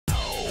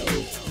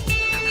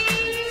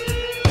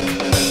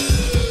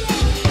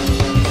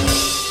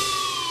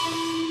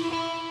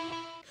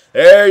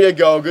There you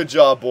go. Good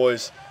job,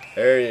 boys.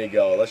 There you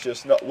go. Let's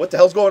just... No, what the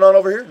hell's going on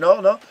over here?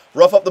 No.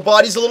 Rough up the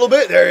bodies a little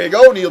bit. There you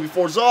go. Kneel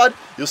before Zod.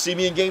 You'll see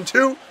me in game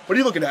 2. What are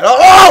you looking at?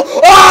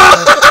 Oh!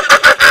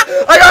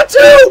 I got 2!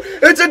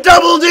 It's a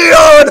double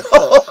Dion!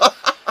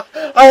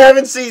 I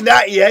haven't seen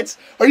that yet.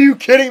 Are you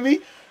kidding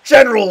me?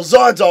 General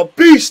Zod's a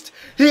beast.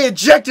 He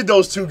ejected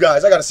those 2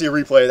 guys. I got to see a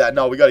replay of that.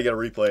 No, we got to get a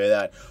replay of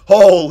that.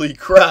 Holy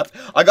crap.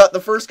 I got the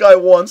first guy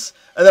once,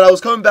 and then I was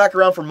coming back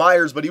around for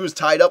Myers, but he was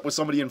tied up with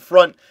somebody in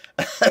front,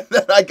 and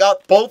then I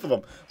got both of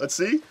them. Let's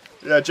see.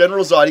 Yeah,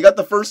 General Zod. He got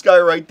the first guy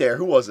right there.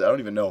 Who was it? I don't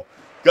even know.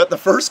 Got the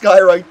first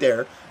guy right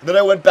there. And then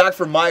I went back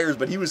for Myers,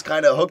 but he was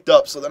kind of hooked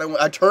up, so then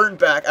I turned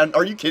back, and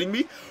are you kidding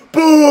me?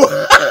 Boo!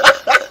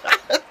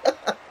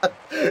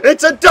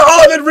 It's a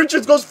dog, and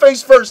Richards goes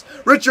face first.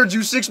 Richards, you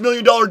 $6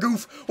 million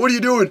goof. What are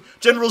you doing?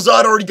 General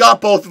Zod already got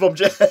both of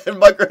them. And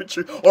Mike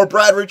Richards, or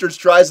Brad Richards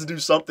tries to do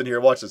something here.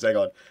 Watch this. Hang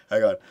on.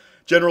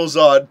 General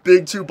Zod,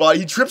 big 2 body.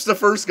 He trips the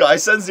first guy,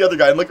 sends the other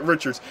guy, and look at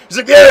Richards. He's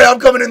like, yeah, I'm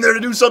coming in there to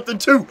do something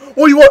too.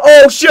 What do you want?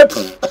 Oh, shit.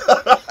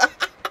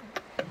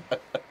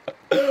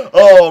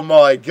 Oh,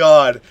 my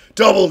God.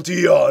 Double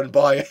Dion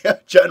by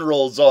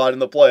General Zod in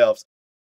the playoffs.